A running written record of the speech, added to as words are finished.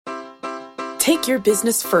Take your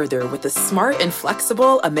business further with the smart and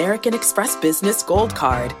flexible American Express Business Gold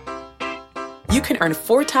Card. You can earn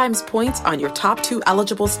 4 times points on your top 2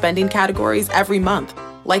 eligible spending categories every month,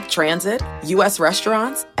 like transit, U.S.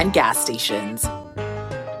 restaurants, and gas stations.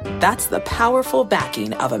 That's the powerful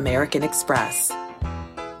backing of American Express.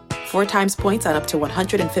 4 times points on up to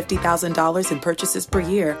 $150,000 in purchases per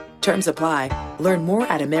year. Terms apply. Learn more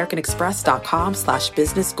at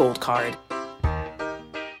americanexpress.com/businessgoldcard.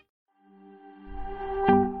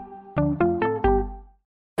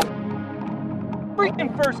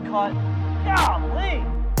 Freaking first cut. Golly.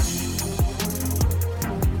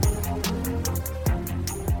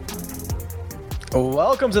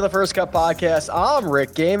 Welcome to the First Cut Podcast. I'm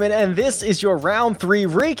Rick Gaiman, and this is your round 3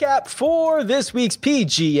 recap for this week's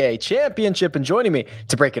PGA Championship. And joining me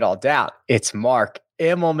to break it all down, it's Mark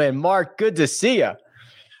Immelman. Mark, good to see you.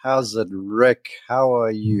 How's it, Rick? How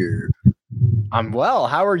are you? I'm well.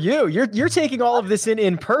 How are you? You're taking all of this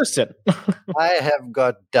in person. I have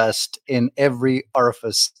got dust in every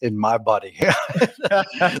orifice in my body.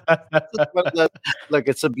 Look,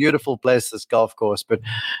 it's a beautiful place, this golf course, but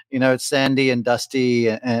it's sandy and dusty,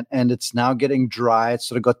 and it's now getting dry. It's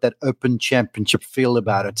sort of got that Open Championship feel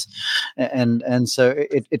about it, and so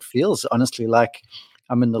it feels honestly like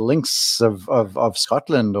I'm in the links of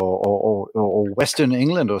Scotland or Western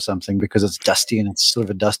England or something, because it's dusty and it's sort of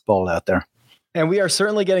a dust bowl out there. And we are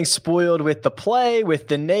certainly getting spoiled with the play, with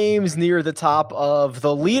the names near the top of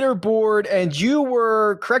the leaderboard. And you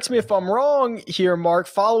were, correct me if I'm wrong here, Mark,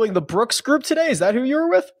 following the Brooks group today. Is that who you were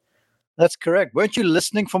with? That's correct. Weren't you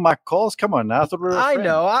listening for my calls? Come on now. I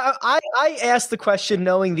know. I asked the question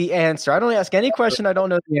knowing the answer. I don't ask any question I don't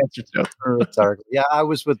know the answer to. Yeah, I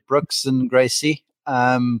was with Brooks and Gracie.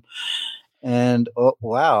 And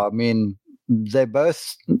wow, I mean, they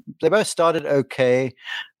both started okay,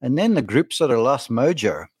 and then the group sort of lost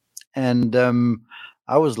mojo, and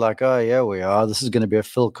I was like, oh yeah, we are. This is going to be a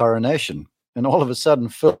Phil coronation, and all of a sudden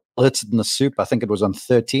Phil hits it in the soup. I think it was on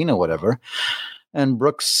 13 or whatever, and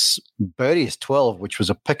Brooks birdies 12, which was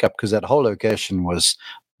a pickup because that whole location was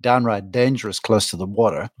downright dangerous, close to the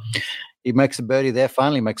water. He makes a birdie there,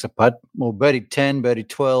 finally makes a putt, well, birdie 10, birdie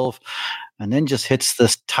 12, and then just hits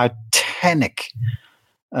this titanic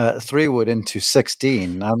 3-wood into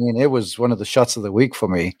 16. I mean, it was one of the shots of the week for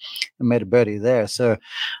me. I made a birdie there. So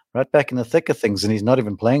right back in the thick of things, and he's not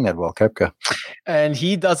even playing that well, Koepka. And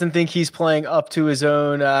he doesn't think he's playing up to his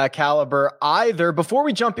own caliber either. Before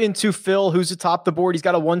we jump into Phil, who's atop the board, he's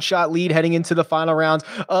got a 1-shot lead heading into the final rounds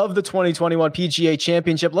of the 2021 PGA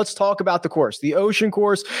Championship. Let's talk about the course, the Ocean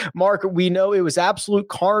Course. Mark, we know it was absolute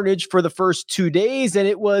carnage for the first 2 days, and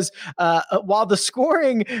it was while the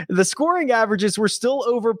scoring averages were still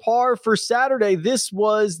over par for Saturday. This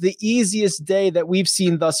was the easiest day that we've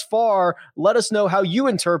seen thus far. Let us know how you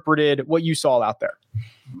interpreted what you saw out there.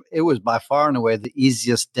 It was by far and away the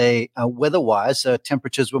easiest day weather-wise.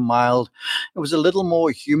 Temperatures were mild. It was a little more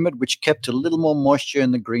humid, which kept a little more moisture in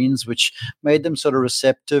the greens, which made them sort of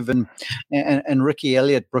receptive. And Ricky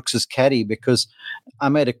Elliott, Brooks's caddy, because I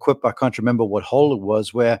made a quip, I can't remember what hole it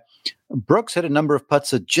was, where Brooks had a number of putts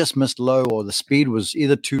that just missed low, or the speed was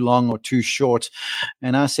either too long or too short.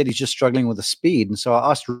 And I said he's just struggling with the speed. And so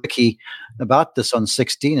I asked Ricky about this on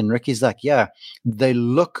 16, and Ricky's like, yeah, they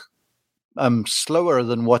look slower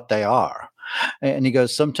than what they are. And he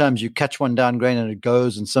goes, sometimes you catch one down grain and it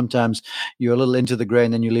goes, and sometimes you're a little into the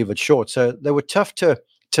grain and you leave it short. So they were tough to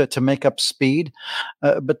make up speed.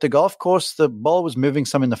 But the golf course, the ball was moving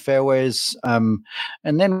some in the fairways. And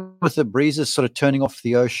then with the breezes sort of turning off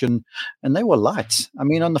the ocean, and they were light. I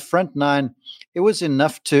mean, on the front 9, it was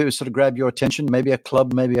enough to sort of grab your attention, maybe a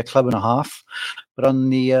club and a half. But on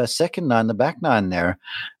the second 9, the back 9 there,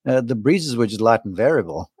 the breezes were just light and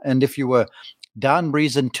variable. And if you were down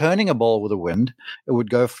breeze and turning a ball with the wind, it would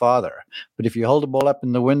go farther. But if you hold the ball up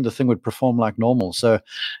in the wind, the thing would perform like normal. So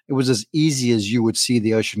it was as easy as you would see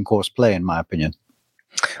the Ocean Course play, in my opinion.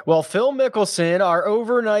 Well, Phil Mickelson, our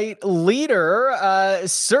overnight leader,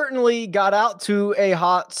 certainly got out to a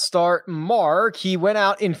hot start, Mark. He went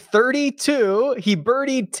out in 32. He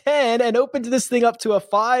birdied 10 and opened this thing up to a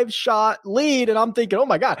 5-shot lead. And I'm thinking, oh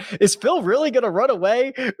my God, is Phil really going to run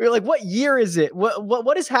away? We're like, what year is it?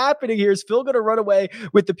 What is happening here? Is Phil going to run away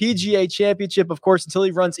with the PGA Championship? Of course, until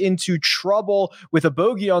he runs into trouble with a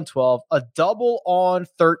bogey on 12, a double on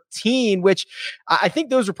 13, which I think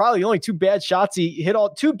those were probably the only 2 bad shots he hit, all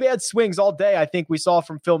 2 bad swings all day, I think we saw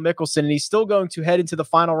from Phil Mickelson, and he's still going to head into the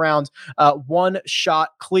final round 1 shot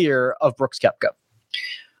clear of Brooks Koepka.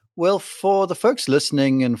 Well, for the folks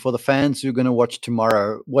listening and for the fans who are going to watch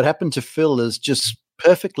tomorrow, what happened to Phil is just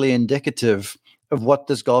perfectly indicative of what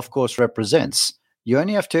this golf course represents. You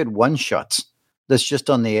only have to hit 1 shot that's just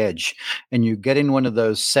on the edge, and you get in one of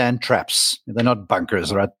those sand traps. They're not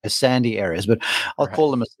bunkers, right? They're sandy areas, but I'll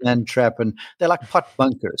call them a sand trap, and they're like putt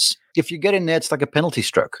bunkers. If you get in there, it's like a penalty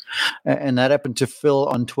stroke. And that happened to Phil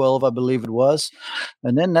on 12, I believe it was.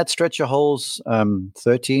 And then that stretch of holes,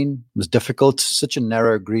 13 was difficult, such a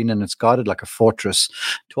narrow green, and it's guarded like a fortress.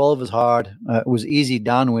 12 is hard. It was easy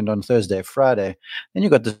downwind on Thursday, Friday. Then you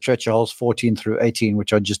got the stretch of holes 14 through 18,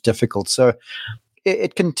 which are just difficult. So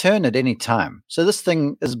it can turn at any time. So this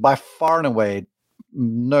thing is by far and away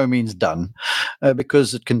no means done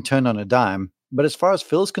because it can turn on a dime. But as far as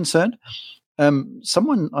Phil's concerned,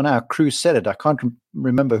 someone on our crew said it. I can't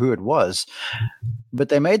remember who it was, but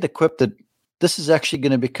they made the quip that this is actually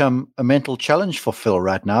going to become a mental challenge for Phil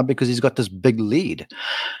right now because he's got this big lead.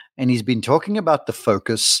 And he's been talking about the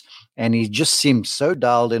focus, and he just seemed so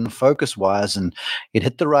dialed in focus-wise, and he'd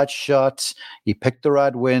hit the right shot, he picked the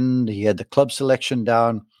right wind, he had the club selection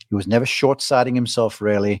down, he was never short-siding himself,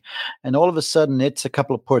 really, and all of a sudden it's a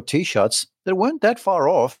couple of poor tee shots that weren't that far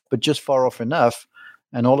off, but just far off enough,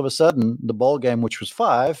 and all of a sudden the ball game, which was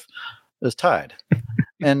 5, is tied.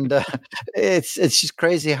 And it's just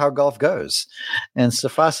crazy how golf goes. And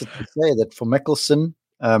suffice it to say that for Mickelson,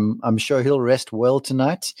 I'm sure he'll rest well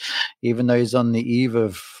tonight, even though he's on the eve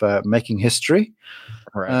of making history.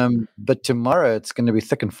 Right. But tomorrow it's going to be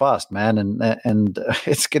thick and fast, man, and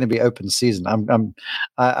it's going to be open season.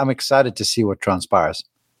 I'm excited to see what transpires.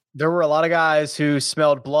 There were a lot of guys who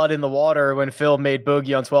smelled blood in the water when Phil made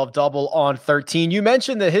bogey on 12, double on 13. You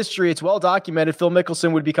mentioned the history. It's well documented. Phil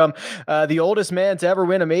Mickelson would become the oldest man to ever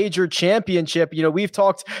win a major championship. You know, we've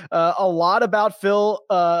talked a lot about Phil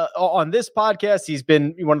on this podcast. He's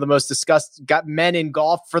been one of the most discussed men in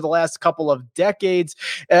golf for the last couple of decades.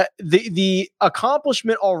 The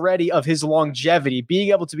accomplishment already of his longevity, being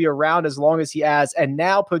able to be around as long as he has, and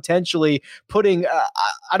now potentially putting,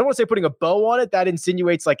 I don't want to say putting a bow on it. That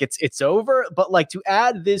insinuates like it's over, but like to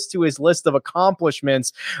add this to his list of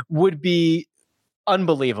accomplishments would be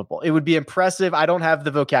unbelievable. It would be impressive. I don't have the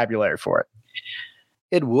vocabulary for it.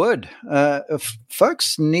 It would.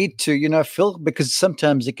 Folks need to, Phil, because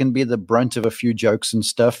sometimes it can be the brunt of a few jokes and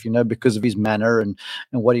stuff, because of his manner and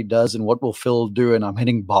what he does and what will Phil do. And I'm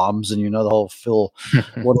hitting bombs and, the whole Phil,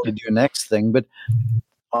 what do you do next thing? But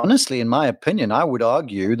honestly, in my opinion, I would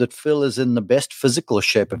argue that Phil is in the best physical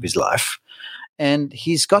shape of his life. And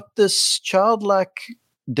he's got this childlike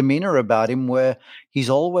demeanor about him where he's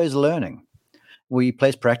always learning. He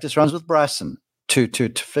plays practice rounds with Bryson to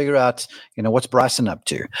figure out, what's Bryson up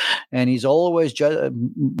to. And he's always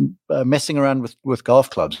messing around with golf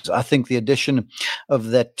clubs. I think the addition of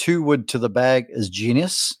that 2-wood to the bag is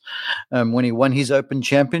genius. When he won his Open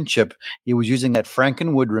Championship, he was using that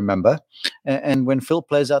Frankenwood, remember? And when Phil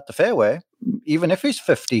plays out the fairway, even if he's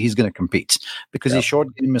 50, he's going to compete because his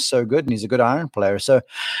short game is so good and he's a good iron player. So,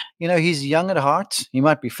 he's young at heart. He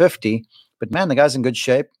might be 50, but man, the guy's in good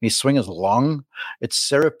shape. His swing is long. It's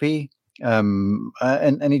syrupy.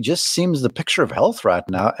 And he just seems the picture of health right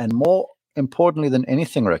now. And more importantly than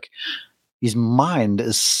anything, Rick, his mind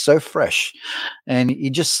is so fresh, and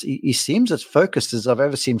he seems as focused as I've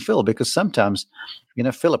ever seen Phil. Because sometimes,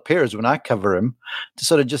 Phil appears when I cover him to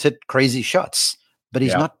sort of just hit crazy shots, but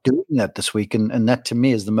he's not doing that this week, and that to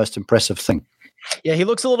me is the most impressive thing. Yeah, he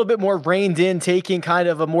looks a little bit more reined in, taking kind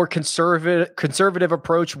of a more conservative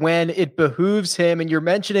approach when it behooves him. And you're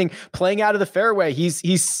mentioning playing out of the fairway.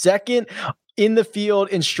 He's second in the field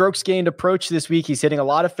in strokes gained approach this week. He's hitting a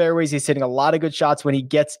lot of fairways. He's hitting a lot of good shots when he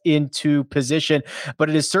gets into position, but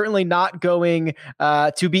it is certainly not going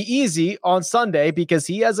to be easy on Sunday because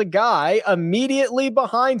he has a guy immediately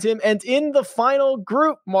behind him and in the final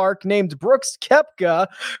group, Mark, named Brooks Koepka,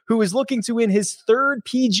 who is looking to win his 3rd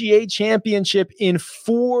PGA championship in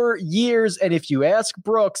 4 years. And if you ask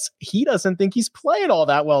Brooks, he doesn't think he's playing all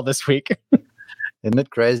that well this week. Isn't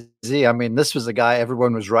it crazy? I mean, this was a guy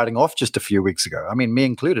everyone was writing off just a few weeks ago. I mean, me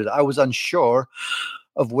included. I was unsure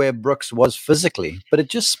of where Brooks was physically, but it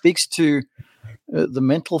just speaks to the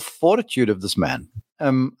mental fortitude of this man.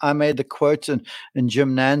 I made the quote, and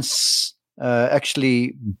Jim Nance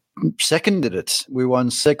actually seconded it. We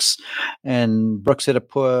won 6, and Brooks hit a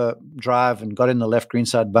poor drive and got in the left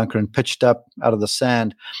greenside bunker and pitched up out of the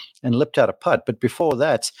sand and lipped out a putt. But before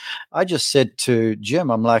that, I just said to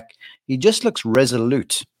Jim, I'm like, he just looks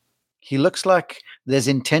resolute. He looks like there's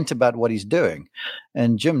intent about what he's doing.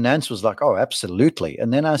 And Jim Nance was like, oh, absolutely.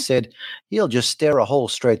 And then I said, he'll just stare a hole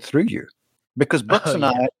straight through you. Because Brooks and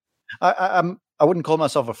I wouldn't call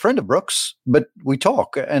myself a friend of Brooks, but we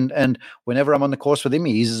talk. And whenever I'm on the course with him,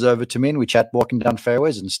 he eases over to me and we chat walking down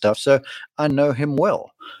fairways and stuff. So I know him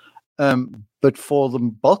well. But for the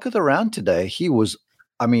bulk of the round today, he was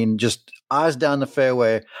I mean, just eyes down the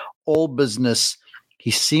fairway, all business.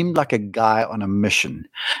 He seemed like a guy on a mission.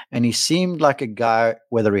 And he seemed like a guy,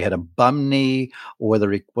 whether he had a bum knee or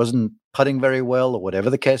whether he wasn't putting very well or whatever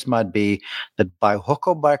the case might be, that by hook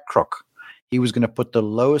or by crook, he was going to put the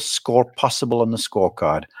lowest score possible on the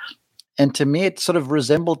scorecard. And to me, it sort of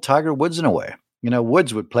resembled Tiger Woods in a way.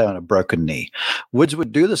 Woods would play on a broken knee. Woods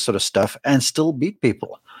would do this sort of stuff and still beat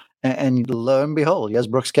people. And lo and behold, he has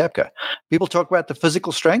Brooks Koepka. People talk about the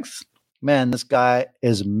physical strength. Man, this guy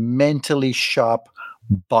is mentally sharp,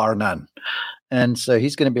 bar none. And so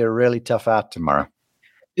he's going to be a really tough out tomorrow.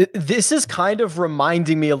 This is kind of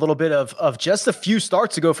reminding me a little bit of just a few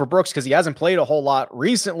starts ago for Brooks, because he hasn't played a whole lot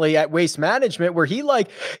recently at Waste Management, where he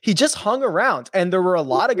just hung around, and there were a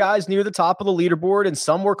lot of guys near the top of the leaderboard, and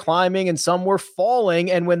some were climbing and some were falling.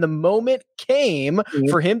 And when the moment came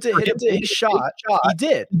for him to hit a big shot,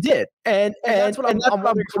 he did. And that's what I'm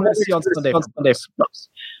wondering if we're going to see on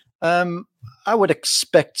Sunday. I would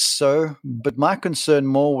expect so, but my concern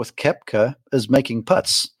more with Koepka is making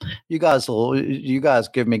putts. You guys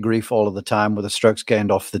give me grief all of the time with the strokes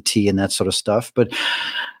gained off the tee and that sort of stuff, but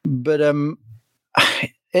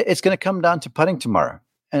it's going to come down to putting tomorrow.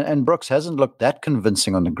 And Brooks hasn't looked that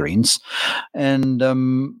convincing on the greens, and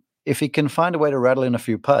if he can find a way to rattle in a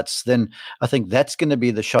few putts, then I think that's going to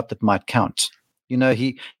be the shot that might count.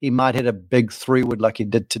 He might hit a big 3-wood like he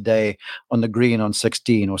did today on the green on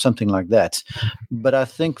 16 or something like that. But I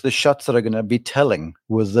think the shots that are going to be telling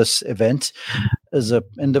with this event is an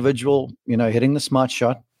individual, hitting the smart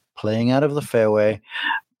shot, playing out of the fairway,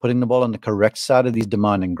 putting the ball on the correct side of these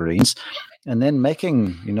demanding greens, and then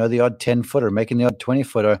making, the odd 10-footer, making the odd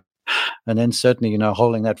 20-footer. And then certainly,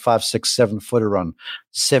 holding that 5, 6, 7-footer on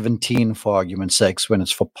 17 for argument's sakes when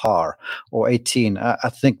it's for par, or 18. I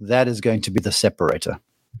think that is going to be the separator.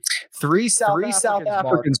 Three South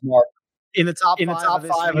Africans, Mark, in the top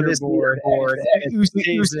five of this board.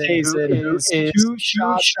 Oosthuizen is 2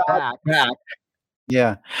 shots back.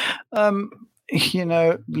 Yeah.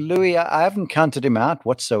 Louis, I haven't counted him out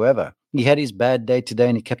whatsoever. He had his bad day today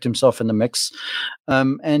and he kept himself in the mix.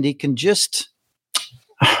 And he can just...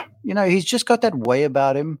 he's just got that way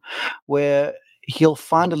about him where he'll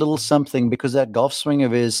find a little something, because that golf swing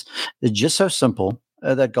of his is just so simple.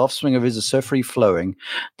 That golf swing of his is so free-flowing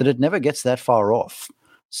that it never gets that far off.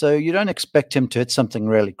 So you don't expect him to hit something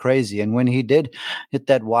really crazy. And when he did hit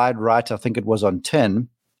that wide right, I think it was on 10,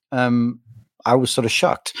 I was sort of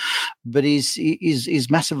shocked. But he's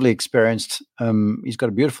massively experienced. He's got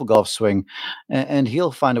a beautiful golf swing, and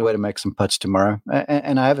he'll find a way to make some putts tomorrow.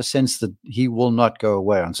 And I have a sense that he will not go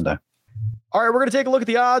away on Sunday. All right, we're going to take a look at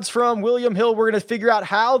the odds from William Hill. We're going to figure out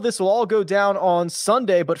how this will all go down on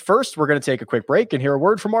Sunday. But first, we're going to take a quick break and hear a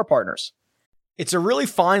word from our partners. It's a really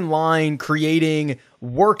fine line creating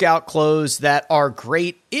workout clothes that are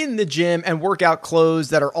great in the gym and workout clothes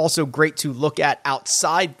that are also great to look at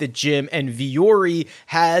outside the gym. And Vuori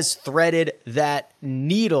has threaded that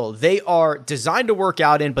needle. They are designed to work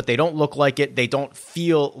out in, but they don't look like it. They don't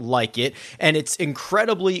feel like it. And it's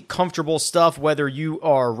incredibly comfortable stuff, whether you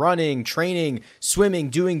are running, training, swimming,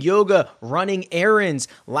 doing yoga, running errands,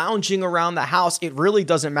 lounging around the house. It really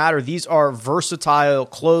doesn't matter. These are versatile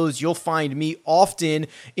clothes. You'll find me often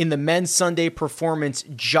in the men's Sunday performance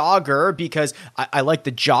jogger, because I like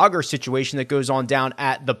the jogger situation that goes on down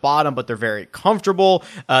at the bottom, but they're very comfortable.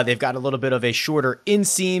 They've got a little bit of a shorter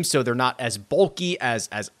inseam, so they're not as bulky as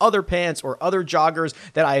other pants or other joggers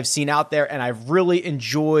that I have seen out there. And I've really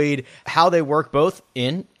enjoyed how they work both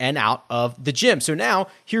in and out of the gym. So now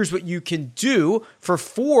here's what you can do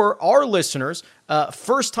for our listeners.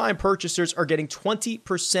 First-time purchasers are getting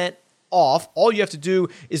 20% off. All you have to do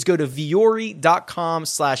is go to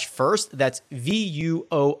vuori.com/first. That's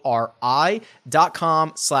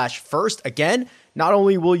VUORI.com/first. Again, not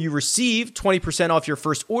only will you receive 20% off your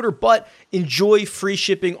first order, but enjoy free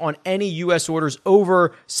shipping on any U.S. orders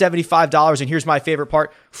over $75. And here's my favorite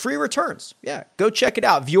part, free returns. Yeah, go check it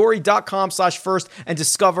out, vuori.com/first, and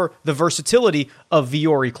discover the versatility of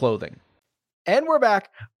Vuori clothing. And we're back.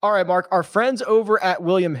 All right, Mark, our friends over at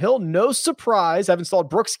William Hill, no surprise, have installed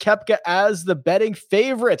Brooks Koepka as the betting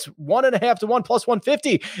favorites, 1.5 to 1 plus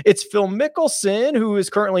 150. It's Phil Mickelson, who is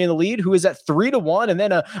currently in the lead, who is at 3 to 1, and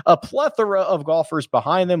then a plethora of golfers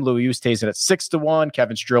behind them. Louis Oosthuizen at 6 to 1,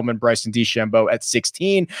 Kevin Streelman, Bryson DeChambeau at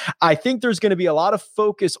 16. I think there's going to be a lot of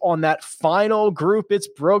focus on that final group. It's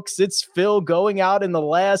Brooks, it's Phil going out in the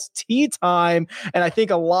last tee time, and I think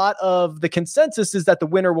a lot of the consensus is that the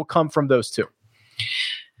winner will come from those two.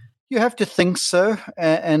 You have to think so.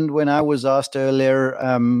 And when I was asked earlier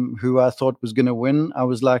who I thought was going to win, I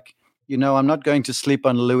was like, I'm not going to sleep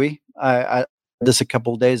on Louis. I this a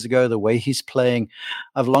couple of days ago. The way he's playing,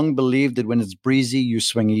 I've long believed that when it's breezy, you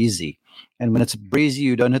swing easy. And when it's breezy,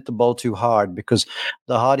 you don't hit the ball too hard, because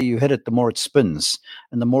the harder you hit it, the more it spins.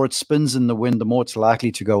 And the more it spins in the wind, the more it's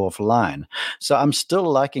likely to go offline. So I'm still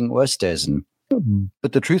liking Oosthuizen.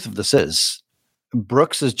 But the truth of this is,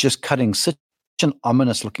 Brooks is just cutting such an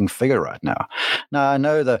ominous looking figure right now. Now I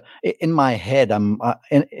know that in my head I'm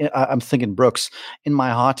thinking Brooks. In my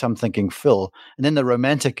heart I'm thinking Phil. And then the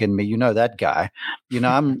romantic in me, that guy.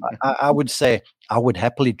 I would say I would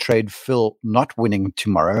happily trade Phil not winning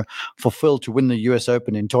tomorrow for Phil to win the U.S.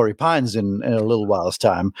 Open in Torrey Pines in a little while's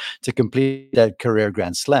time to complete that career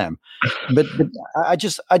Grand Slam. But I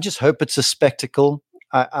just hope it's a spectacle.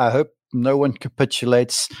 I hope no one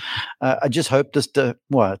capitulates. I just hope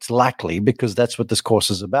it's likely, because that's what this course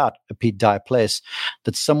is about, a Pete Dye place,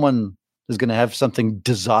 that someone is going to have something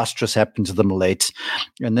disastrous happen to them late,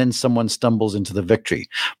 and then someone stumbles into the victory.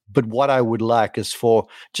 But what I would like is for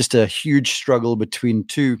just a huge struggle between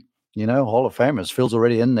two, Hall of Famers. Phil's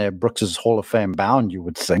already in there. Brooks is Hall of Fame bound, you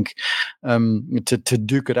would think, to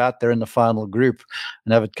duke it out there in the final group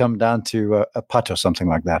and have it come down to a putt or something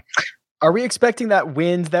like that. Are we expecting that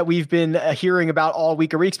wind that we've been hearing about all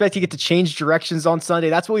week? Are we expecting it to change directions on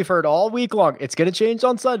Sunday? That's what we've heard all week long. It's going to change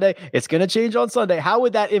on Sunday. It's going to change on Sunday. How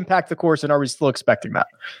would that impact the course, and are we still expecting that?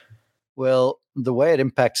 Well, the way it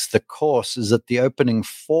impacts the course is that the opening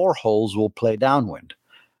 4 holes will play downwind,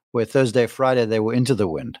 where Thursday, Friday, they were into the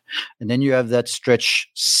wind. And then you have that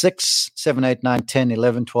stretch 6, 7, 8, 9, 10,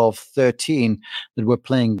 11, 12, 13 that we're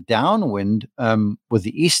playing downwind with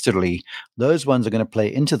the easterly. Those ones are going to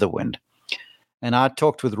play into the wind. And I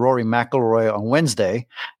talked with Rory McIlroy on Wednesday,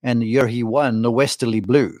 and the year he won, the westerly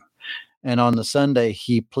blew. And on the Sunday,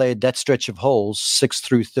 he played that stretch of holes 6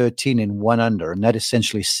 through 13 in 1 under, and that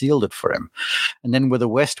essentially sealed it for him. And then with a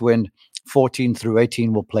west wind, 14 through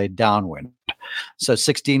 18 will play downwind. So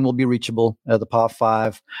 16 will be reachable, the par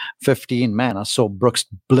 5. 15, man, I saw Brooks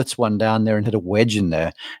blitz one down there and hit a wedge in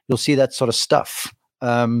there. You'll see that sort of stuff.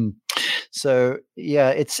 So yeah,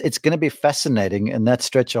 it's going to be fascinating in that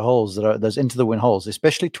stretch of holes that are those into the wind holes,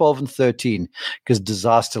 especially 12 and 13, because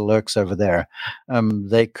disaster lurks over there.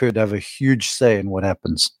 They could have a huge say in what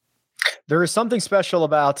happens. There is something special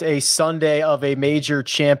about a Sunday of a major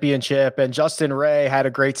championship, and Justin Ray had a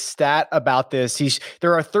great stat about this.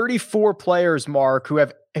 There are 34 players, Mark, who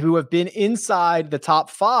have been inside the top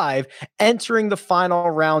 5 entering the final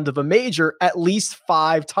round of a major at least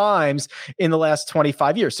 5 times in the last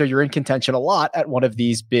 25 years. So you're in contention a lot at one of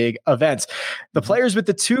these big events. The players with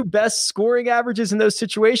the 2 best scoring averages in those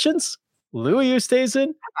situations, Louis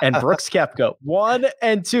Oosthuizen and Brooks Koepka, 1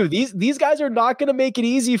 and 2. These guys are not going to make it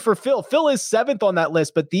easy for Phil. Phil is 7th on that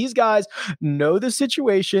list, but these guys know the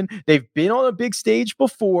situation. They've been on a big stage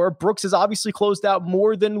before. Brooks has obviously closed out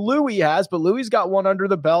more than Louis has, but Louis got 1 under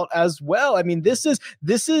the belt as well. I mean, this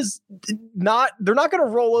is not, they're not going to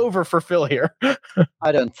roll over for Phil here.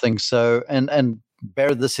 I don't think so. And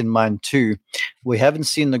bear this in mind too, we haven't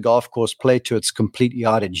seen the golf course play to its complete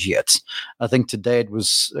yardage yet. I think today it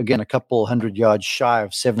was, again, a couple hundred yards shy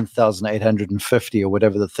of 7,850 or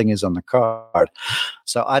whatever the thing is on the card.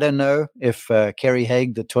 So I don't know if Kerry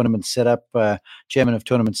Haig, the tournament setup, chairman of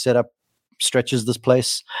tournament setup, stretches this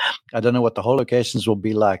place. I don't know what the whole locations will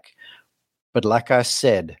be like. But like I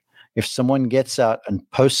said, if someone gets out and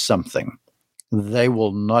posts something, they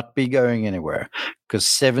will not be going anywhere, because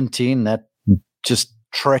 17, that just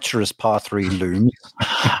treacherous par 3 looms.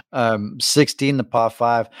 16, the par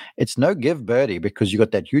 5, it's no give birdie, because you got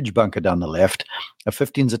that huge bunker down the left. A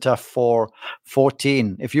 15's a tough 4.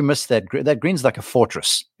 14, if you miss that green's like a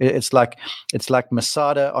fortress. It's like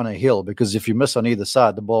Masada on a hill, because if you miss on either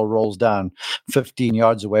side, the ball rolls down 15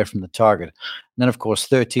 yards away from the target. And then, of course,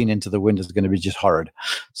 13 into the wind is going to be just horrid.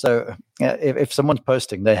 So if someone's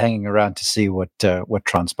posting, they're hanging around to see what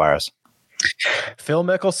transpires. Phil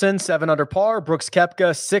Mickelson, 7 under par. Brooks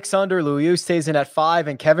Koepka, 6 under. Louis Oosthuizen at 5,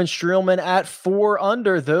 and Kevin Streelman at 4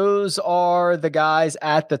 under. Those are the guys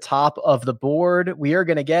at the top of the board. We are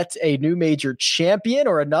going to get a new major champion,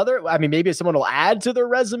 or another. I mean, maybe someone will add to their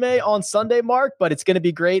resume on Sunday, Mark, but it's going to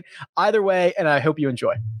be great either way, and I hope you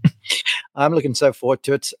enjoy. I'm looking so forward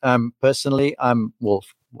to it. Personally,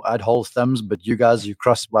 I'd hold thumbs, but you guys,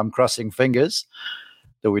 I'm crossing fingers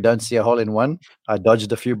that we don't see a hole in one. I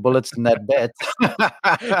dodged a few bullets in that bet.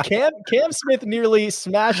 Cam Smith nearly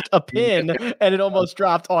smashed a pin and it almost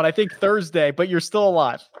dropped on, I think, Thursday, but you're still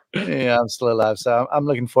alive. Yeah, I'm still alive. So I'm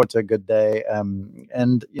looking forward to a good day.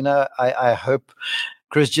 And, I hope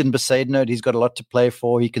Christian Besaidnote, he's got a lot to play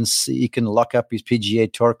for. He can lock up his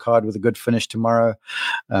PGA Tour card with a good finish tomorrow.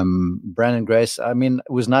 Brandon Grace, I mean,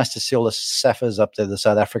 it was nice to see all the Saffers up there, the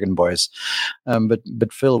South African boys.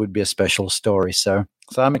 But Phil would be a special story. So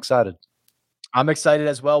I'm excited. I'm excited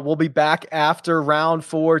as well. We'll be back after round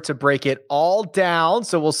 4 to break it all down.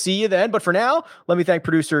 So we'll see you then. But for now, let me thank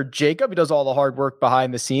producer Jacob, who does all the hard work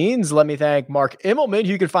behind the scenes. Let me thank Mark Immelman,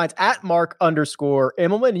 who you can find at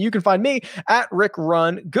Mark_Immelman. And you can find me at Rick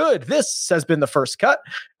Run Good. This has been The First Cut,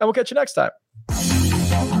 and we'll catch you next time.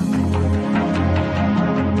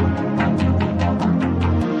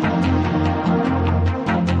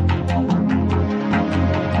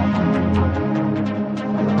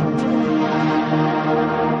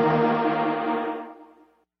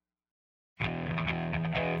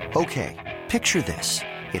 Okay, picture this.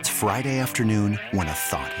 It's Friday afternoon when a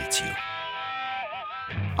thought hits you.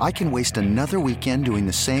 I can waste another weekend doing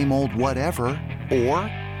the same old whatever, or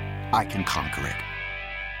I can conquer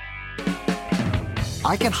it.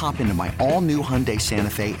 I can hop into my all-new Hyundai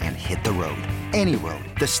Santa Fe and hit the road. Any road.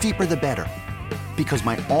 The steeper, the better. Because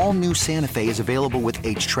my all-new Santa Fe is available with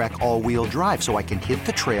H-Track all-wheel drive, so I can hit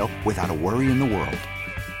the trail without a worry in the world.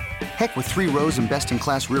 Heck, with 3 rows and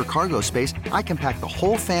best-in-class rear cargo space, I can pack the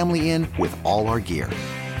whole family in with all our gear.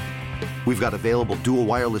 We've got available dual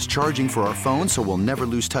wireless charging for our phones, so we'll never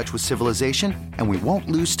lose touch with civilization, and we won't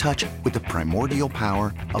lose touch with the primordial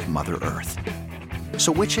power of Mother Earth.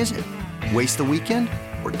 So which is it? Waste the weekend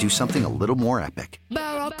or do something a little more epic?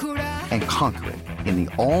 And conquer it in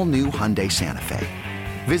the all-new Hyundai Santa Fe.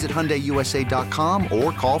 Visit HyundaiUSA.com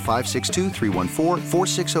or call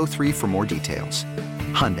 562-314-4603 for more details.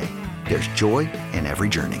 Hyundai, there's joy in every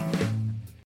journey.